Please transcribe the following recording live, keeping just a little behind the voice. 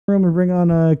room and bring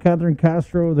on Catherine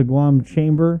Castro of the Guam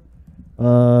Chamber.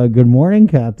 Good morning,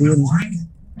 Kathy. Good morning.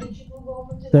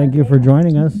 Thank you for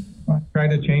joining us. Try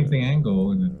to change the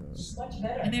angle. And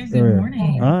Good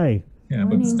morning. Hi. Yeah,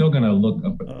 but it's still going to look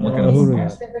up. Look at Who do we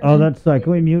got? Oh, that's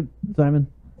can we mute Simon?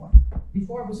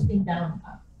 Before it was looking down.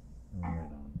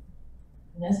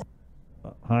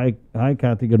 Hi,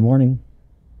 Kathy. Good morning.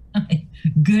 Hi.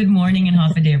 Good morning and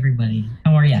half a day, everybody.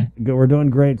 How are you? Good. We're doing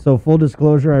great. So, full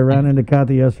disclosure, I ran into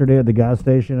Kathy yesterday at the gas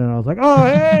station, and I was like, "Oh,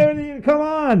 hey, come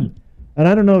on!" And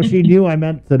I don't know if she knew I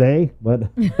meant today, but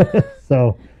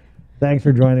so thanks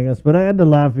for joining us. But I had to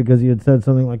laugh because you had said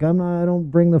something like, I don't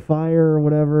bring the fire or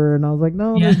whatever," and I was like,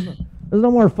 "No, Yeah. there's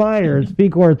no more fire. It's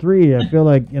PCOR 3. I feel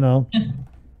like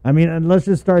I mean, and let's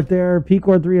just start there.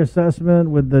 PCOR 3 assessment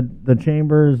with the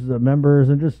chambers, members,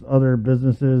 and just other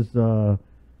businesses.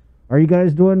 Are you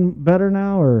guys doing better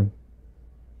now, or?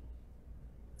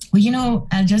 Well,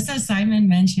 just as Simon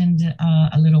mentioned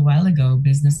a little while ago,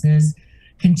 businesses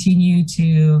continue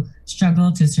to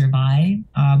struggle to survive.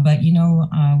 But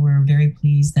we're very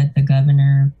pleased that the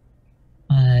governor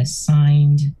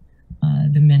signed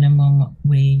the minimum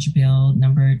wage bill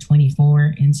number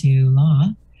 24 into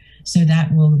law. So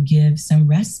that will give some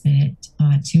respite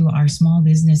to our small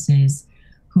businesses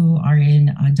who are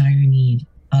in dire need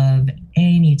of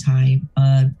any type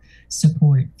of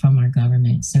support from our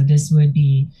government. So this would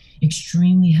be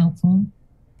extremely helpful.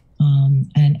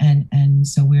 And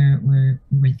so we're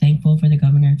thankful for the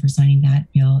governor for signing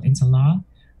that bill into law.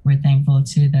 We're thankful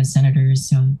to the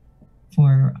senators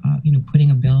for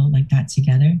putting a bill like that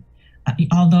together.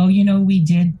 Although we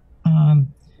did.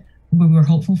 We were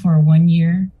hopeful for a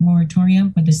 1-year moratorium,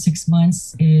 but the 6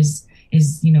 months is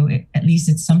at least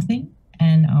it's something,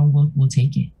 and we'll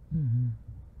take it. Mm-hmm.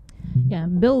 Yeah,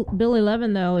 Bill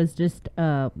 11 though is just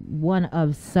one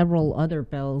of several other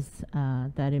bills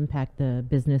that impact the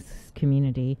business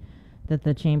community that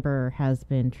the chamber has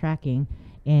been tracking,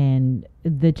 and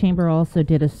the chamber also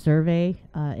did a survey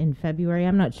in February.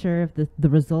 I'm not sure if the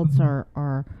results are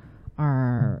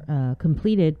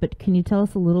completed, but can you tell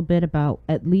us a little bit about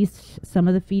at least some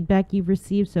of the feedback you've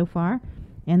received so far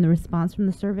and the response from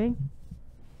the survey?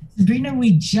 Sabrina,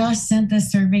 we just sent the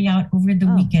survey out over the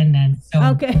weekend, and so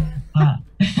okay. But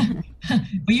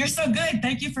you're so good.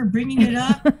 Thank you for bringing it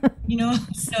up.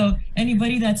 So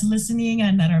anybody that's listening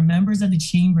and that are members of the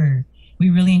chamber, we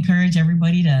really encourage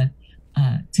everybody to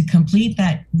complete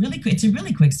that really quick. It's a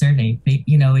really quick survey.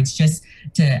 It's just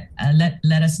to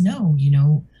let us know.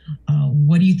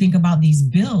 What do you think about these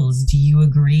bills? Do you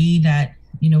agree that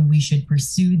we should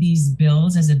pursue these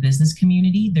bills as a business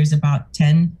community? There's about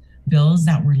 10 bills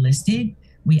that were listed.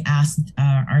 We asked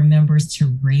our members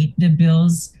to rate the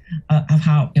bills of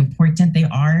how important they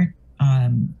are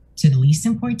to the least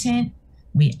important.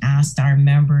 We asked our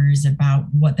members about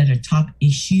what are the top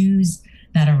issues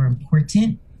that are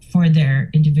important for their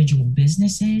individual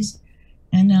businesses.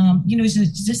 And, so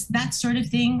just that sort of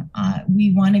thing.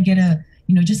 We want to get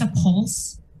just a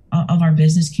pulse of our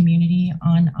business community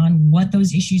on what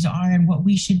those issues are and what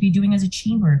we should be doing as a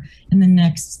chamber in the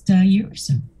next year or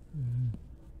so.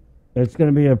 It's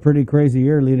going to be a pretty crazy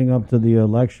year leading up to the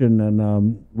election,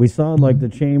 and we saw the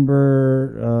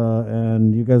chamber,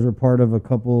 and you guys were part of a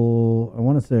couple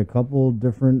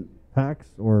different PACs,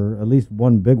 or at least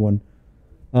one big one.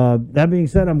 That being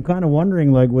said, I'm kind of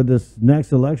wondering, with this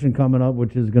next election coming up,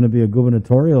 which is going to be a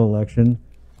gubernatorial election,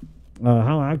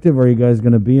 how active are you guys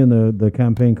going to be in the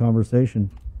campaign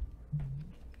conversation?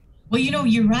 Well,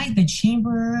 you're right. The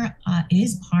chamber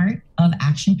is part of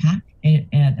Action PAC,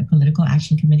 the political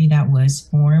action committee that was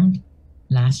formed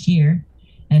last year.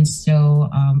 And so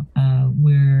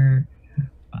we're,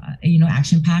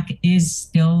 Action PAC is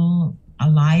still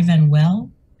alive and well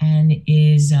and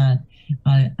is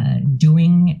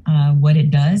doing what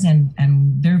it does. And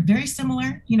they're very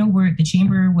similar. The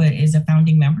chamber is a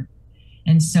founding member.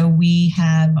 And so we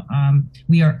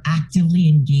are actively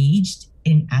engaged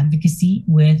in advocacy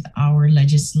with our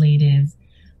legislative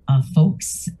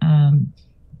folks.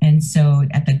 And so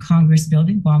at the Congress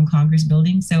building, Guam Congress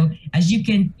building. So as you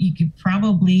could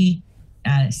probably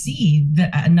see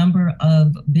a number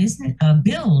of business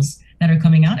bills that are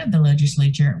coming out of the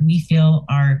legislature, we feel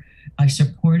are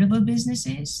supportive of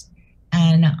businesses.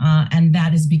 And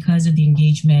that is because of the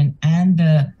engagement and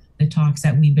the talks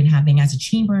that we've been having as a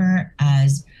chamber,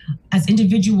 as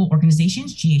individual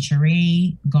organizations,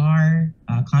 GHRA, GAR,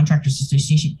 Contractors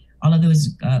Association, all of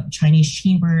those, Chinese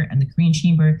chamber and the Korean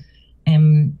chamber,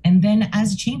 and then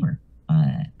as a chamber.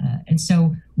 And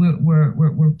so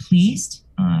we're pleased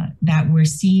that we're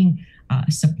seeing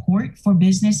support for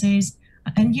businesses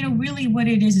And really what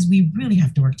it is we really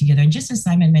have to work together. And just as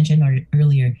Simon mentioned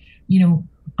earlier, we're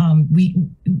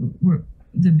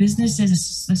the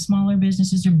businesses, the smaller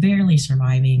businesses are barely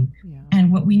surviving. Yeah.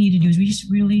 And what we need to do is we just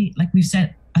really, like we've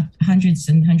said hundreds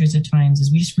and hundreds of times,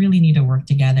 is we just really need to work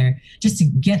together just to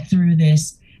get through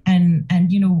this. And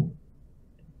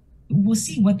we'll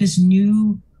see what is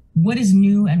new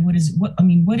and what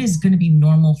is going to be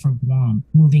normal for Guam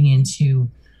moving into,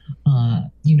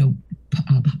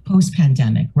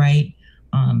 post-pandemic, right?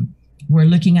 We're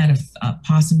looking at a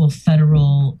possible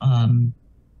federal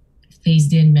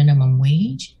phased-in minimum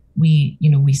wage. We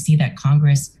see that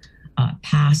Congress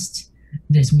passed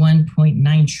this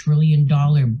 $1.9 trillion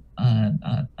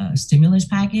stimulus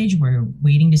package. We're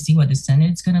waiting to see what the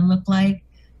Senate's going to look like.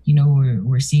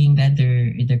 We're seeing that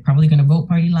they're probably going to vote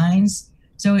party lines.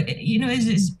 So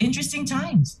it's interesting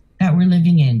times that we're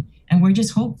living in, and we're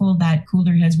just hopeful that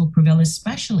cooler heads will prevail,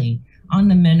 especially on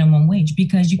the minimum wage,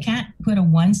 because you can't put a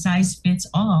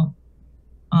one-size-fits-all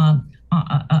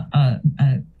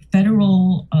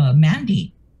federal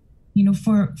mandate,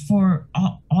 for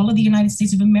all of the United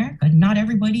States of America. Not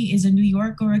everybody is a New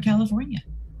York or a California,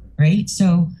 right?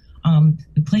 So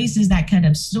the places that can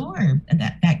absorb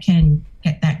that can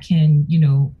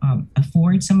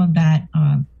afford some of that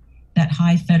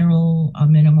high federal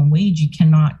minimum wage, you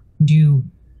cannot do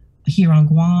here on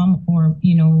Guam or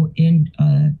in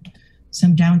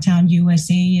some downtown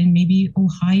USA and maybe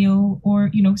Ohio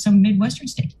or some Midwestern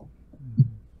state.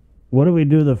 What do we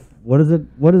do? What is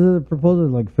the proposal?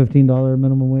 Like $15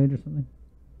 minimum wage or something?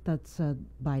 That's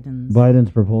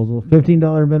Biden's proposal.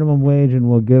 $15 minimum wage, and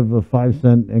we'll give a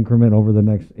 5-cent increment over the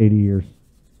next 80 years.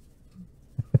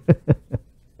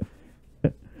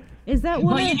 Is that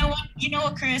one? Well, you know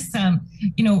what, Chris? I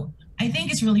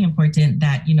think it's really important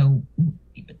that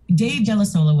Dave De La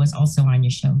Sola was also on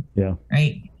your show. Yeah.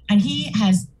 Right. And he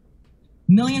has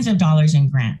millions of dollars in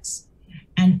grants.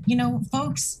 And,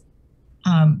 folks,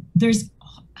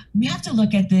 we have to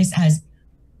look at this as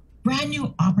brand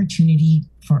new opportunity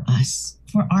for us,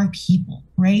 for our people,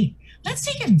 right? Let's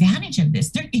take advantage of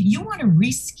this. If you want to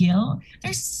reskill,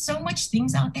 there's so much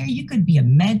things out there. You could be a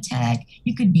med tech,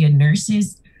 you could be a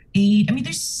nurse's aide. I mean,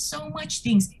 there's so much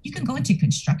things. You can go into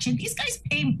construction. These guys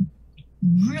pay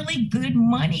really good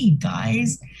money,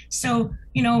 guys. So,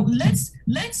 let's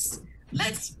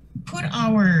put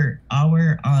our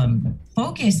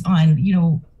focus on,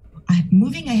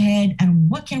 moving ahead and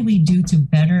what can we do to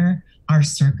better our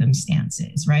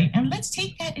circumstances, right? And let's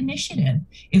take that initiative.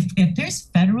 If there's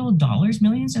federal dollars,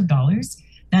 millions of dollars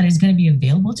that is going to be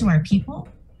available to our people,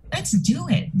 let's do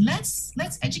it. Let's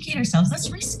educate ourselves. Let's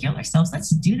reskill ourselves.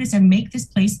 Let's do this and make this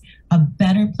place a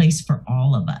better place for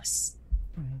all of us.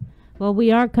 Well,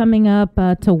 we are coming up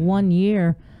to 1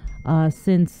 year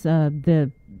since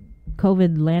the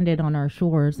COVID landed on our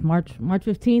shores. March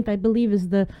 15th, I believe, is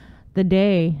the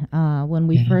day when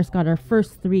we first got our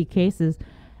first 3 cases.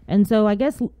 And so I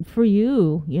guess for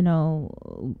you,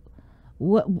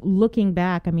 looking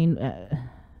back, I mean,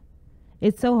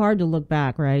 it's so hard to look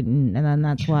back, right? And then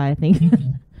that's why I think,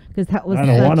 because that was, I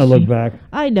don't want to look back.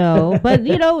 I know, but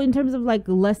in terms of like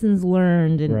lessons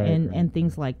learned and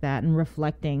things like that, and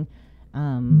reflecting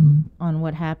on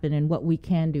what happened and what we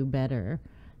can do better.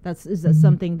 Is that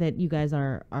something that you guys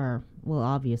are well,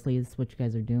 obviously it's what you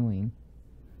guys are doing.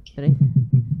 But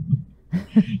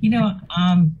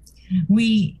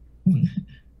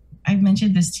I've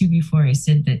mentioned this too before. I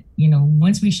said that,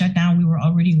 once we shut down, we were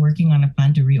already working on a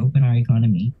plan to reopen our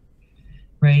economy,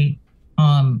 right?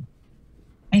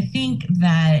 I think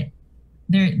that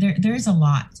there's a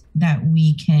lot that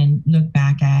we can look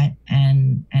back at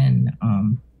and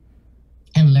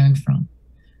learn from,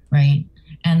 right?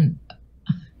 And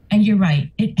you're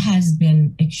right, it has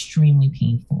been extremely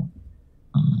painful.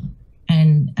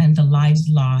 And the lives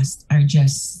lost are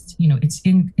just,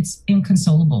 it's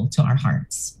inconsolable to our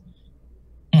hearts.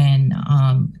 And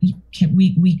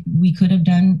we could have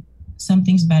done some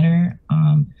things better.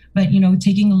 But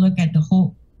taking a look at the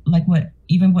whole, like what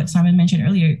Simon mentioned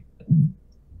earlier,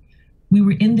 we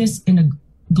were in this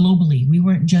globally. We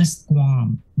weren't just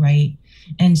Guam, right?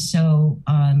 And so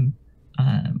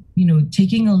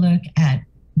taking a look at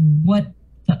what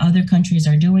the other countries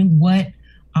are doing, what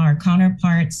our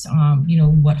counterparts,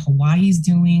 what Hawaii's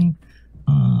doing,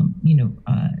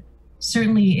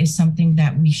 certainly is something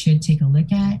that we should take a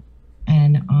look at.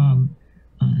 And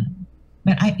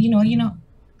but I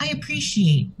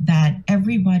appreciate that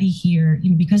everybody here,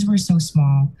 because we're so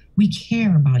small, we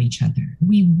care about each other.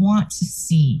 We want to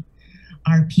see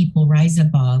our people rise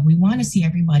above. We want to see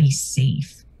everybody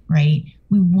safe, right?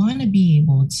 We want to be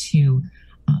able to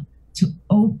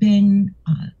open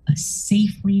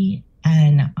safely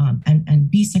and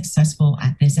be successful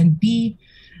at this, and be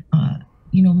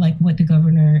like what the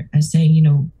governor is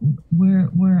saying,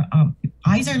 we're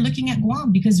eyes are looking at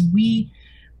Guam because we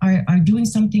are doing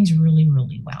some things really,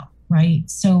 really well, right?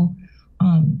 So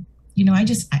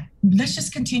let's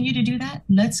just continue to do that.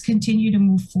 Let's continue to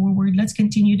move forward. Let's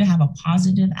continue to have a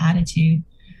positive attitude,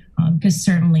 because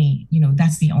certainly,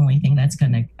 that's the only thing that's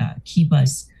going to keep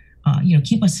us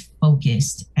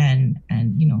focused. And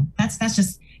that's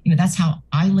just, that's how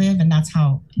I live. And that's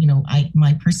how,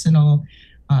 my personal,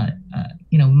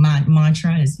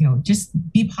 mantra is,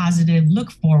 just be positive,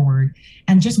 look forward,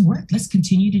 and just work. Let's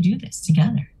continue to do this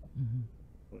together.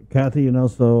 Kathy,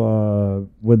 so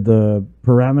with the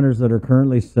parameters that are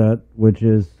currently set, which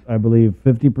is, I believe,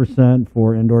 50%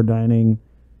 for indoor dining,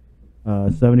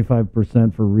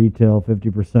 75% for retail,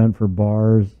 50% for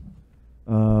bars,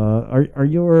 are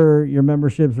your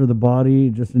memberships or the body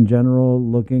just in general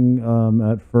looking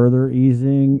at further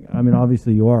easing? I mean,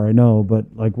 obviously you are, I know, but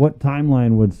like what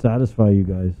timeline would satisfy you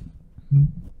guys?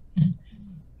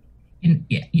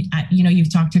 You've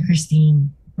talked to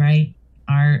Christine, right?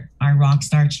 Our rock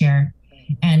star chair,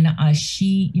 and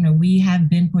she, we have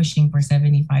been pushing for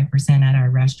 75% at our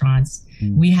restaurants.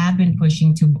 We have been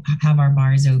pushing to have our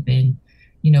bars open.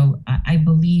 I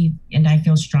believe and I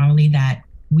feel strongly that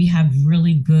we have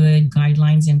really good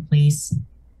guidelines in place,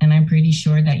 and I'm pretty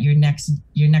sure that your next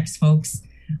folks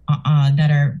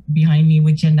that are behind me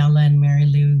with Janella and Mary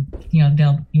Lou,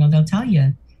 they'll tell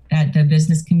you that the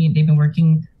business community, they've been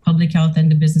working. Public health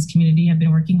and the business community have been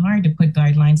working hard to put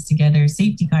guidelines together,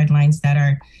 safety guidelines that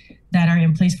are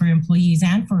in place for employees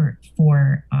and for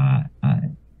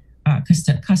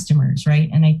customers,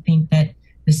 right? And I think that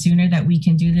the sooner that we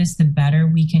can do this, the better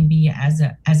we can be as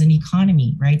an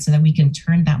economy, right? So that we can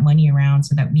turn that money around,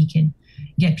 so that we can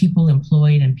get people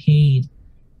employed and paid.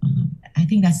 I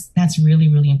think that's really,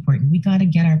 really important. We got to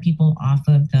get our people off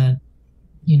of the,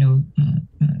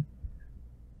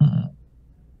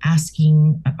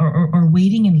 asking or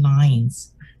waiting in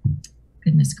lines.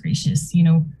 Goodness gracious,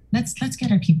 let's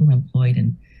get our people employed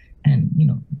and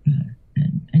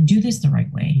do this the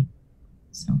right way.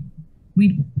 So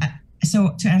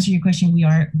so to answer your question,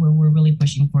 we're really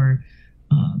pushing for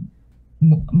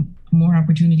more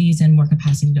opportunities and more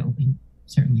capacity to open,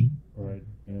 certainly. Right.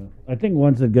 Yeah. I think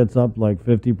once it gets up like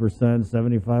 50%,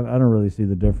 75, I don't really see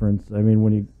the difference. I mean,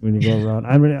 when you go around,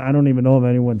 I don't even know if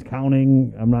anyone's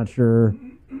counting. I'm not sure.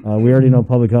 We already know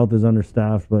public health is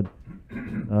understaffed, but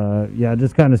it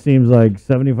just kind of seems like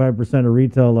 75% of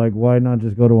retail. Like, why not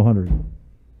just go to 100?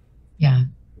 Yeah.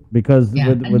 Because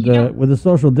with the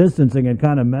social distancing, it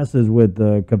kind of messes with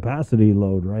the capacity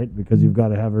load, right? Because you've got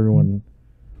to have everyone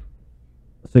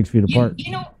 6 feet apart.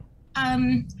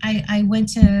 I went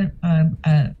to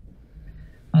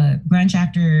brunch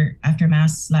after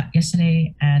mass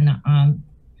yesterday, and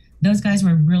those guys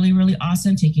were really, really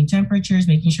awesome, taking temperatures,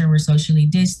 making sure we're socially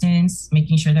distanced,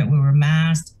 making sure that we were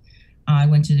masked. I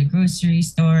went to the grocery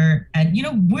store, and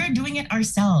we're doing it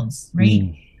ourselves,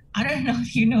 right? I don't know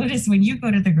if you notice when you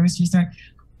go to the grocery store,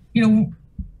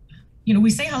 we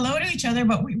say hello to each other,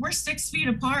 but we're 6 feet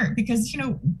apart because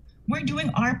we're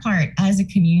doing our part as a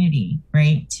community,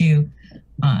 right? To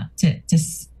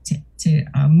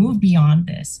move beyond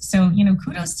this. So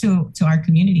kudos to our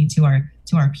community, to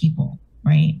our people,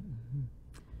 right?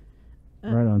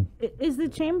 Right on. Is the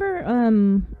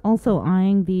chamber also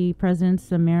eyeing the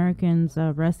President's Americans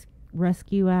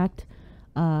Rescue Act,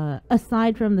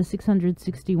 aside from the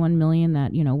 $661 million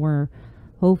that we're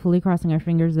hopefully crossing our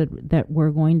fingers that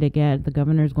we're going to get, the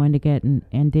governor's going to get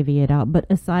and divvy it out? But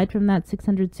aside from that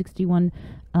 $661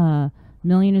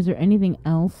 million, is there anything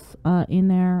else in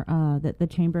there that the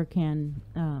chamber can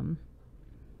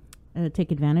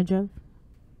take advantage of?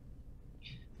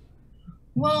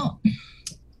 Well,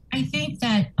 I think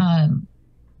that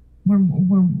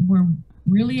we're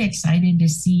really excited to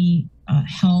see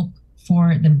help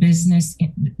for the business,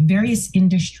 various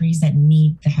industries that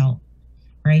need the help,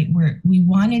 right? We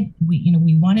wanted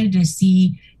to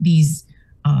see these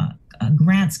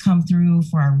grants come through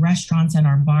for our restaurants and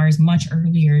our bars much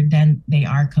earlier than they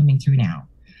are coming through now.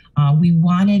 We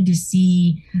wanted to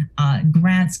see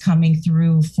grants coming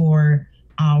through for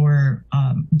our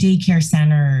daycare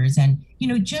centers and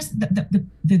just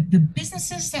the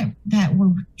businesses that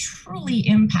were truly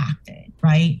impacted,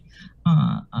 right,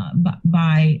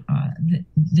 by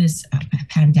this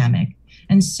pandemic.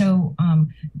 And so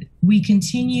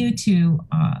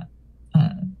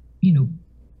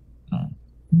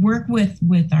work with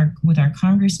our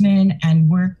congressmen and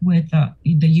work with the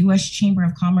U.S. Chamber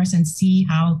of Commerce and see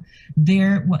how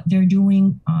what they're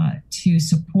doing to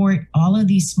support all of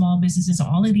these small businesses,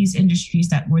 all of these industries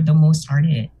that were the most hard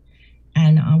hit.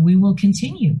 And we will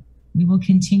continue. We will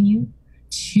continue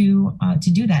to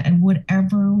do that, and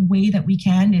whatever way that we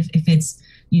can. If it's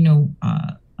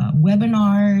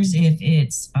webinars, if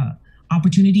it's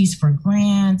opportunities for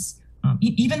grants,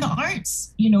 even the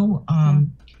arts,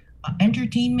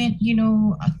 entertainment,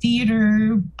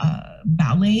 theater,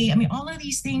 ballet. I mean, all of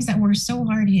these things that were so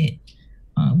hard hit.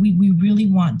 We really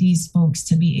want these folks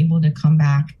to be able to come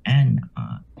back and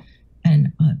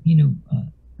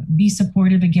be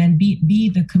supportive again. Be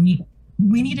the community.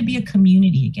 We need to be a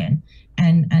community again,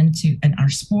 and our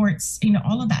sports,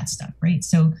 all of that stuff, right?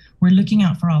 So we're looking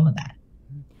out for all of that.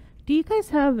 Do you guys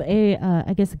have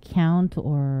a count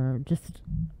or just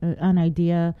an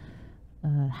idea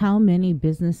how many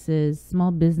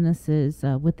small businesses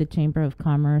with the Chamber of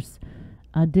Commerce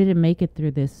didn't make it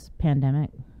through this pandemic,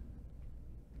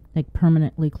 like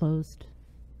permanently closed?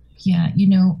 Yeah,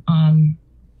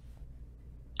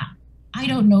 I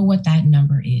don't know what that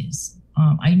number is.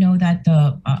 I know that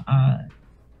the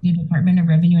Department of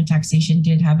Revenue and Taxation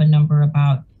did have a number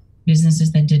about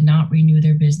businesses that did not renew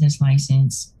their business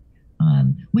license.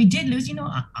 We did lose,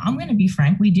 I'm going to be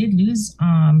frank, we did lose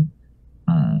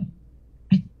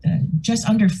just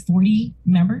under 40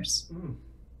 members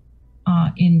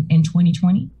in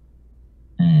 2020.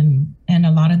 And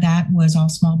a lot of that was all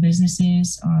small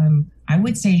businesses. I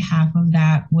would say half of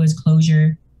that was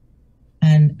closure,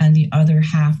 and the other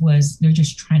half was they're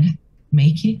just trying to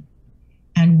make it.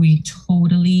 And we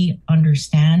totally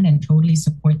understand and totally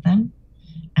support them.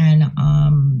 And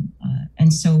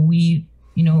so we,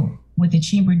 what the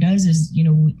Chamber does is,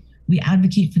 we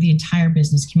advocate for the entire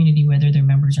business community, whether they're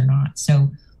members or not. So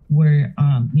we're,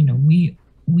 we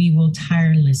will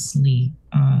tirelessly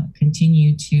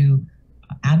continue to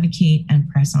advocate and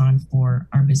press on for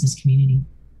our business community.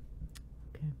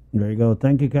 Okay. There you go.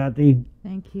 Thank you, Kathy.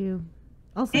 Thank you.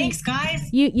 Also, thanks, guys.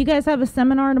 You guys have a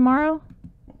seminar tomorrow?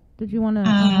 Did you want to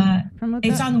promote that?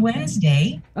 It's on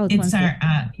Wednesday. Oh, it's Wednesday.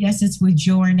 Yes, it's with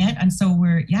Joe Arnett. And so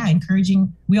we're,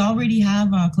 encouraging. We already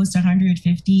have close to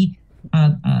 150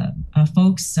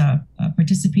 folks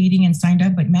participating and signed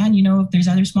up. But man, if there's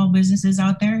other small businesses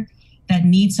out there that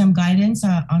need some guidance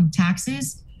on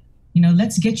taxes,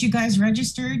 let's get you guys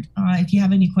registered. If you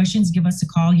have any questions, give us a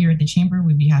call here at the Chamber.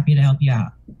 We'd be happy to help you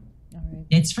out. All right.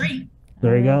 It's free.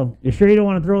 There you go. You sure you don't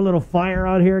want to throw a little fire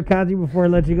out here, Kathy, before I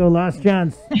let you go? Last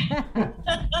chance.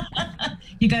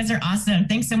 You guys are awesome.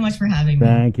 Thanks so much for having me.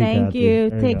 Thank you, Thank Kathy. you.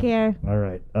 There Take go. care. All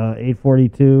right.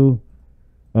 8:42.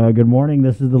 Good morning.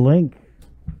 This is the link.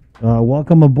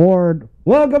 Welcome aboard.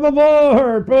 Welcome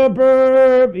aboard. Burp,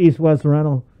 burp. East West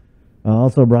Rental.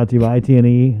 Also brought to you by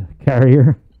IT&E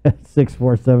Carrier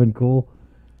 647 Cool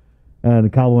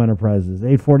and Cabo Enterprises.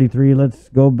 8:43. Let's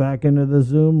go back into the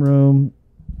Zoom room,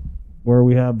 where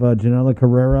we have Janela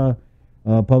Carrera,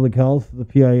 Public Health, the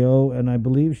PIO, and I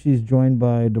believe she's joined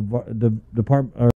by Department.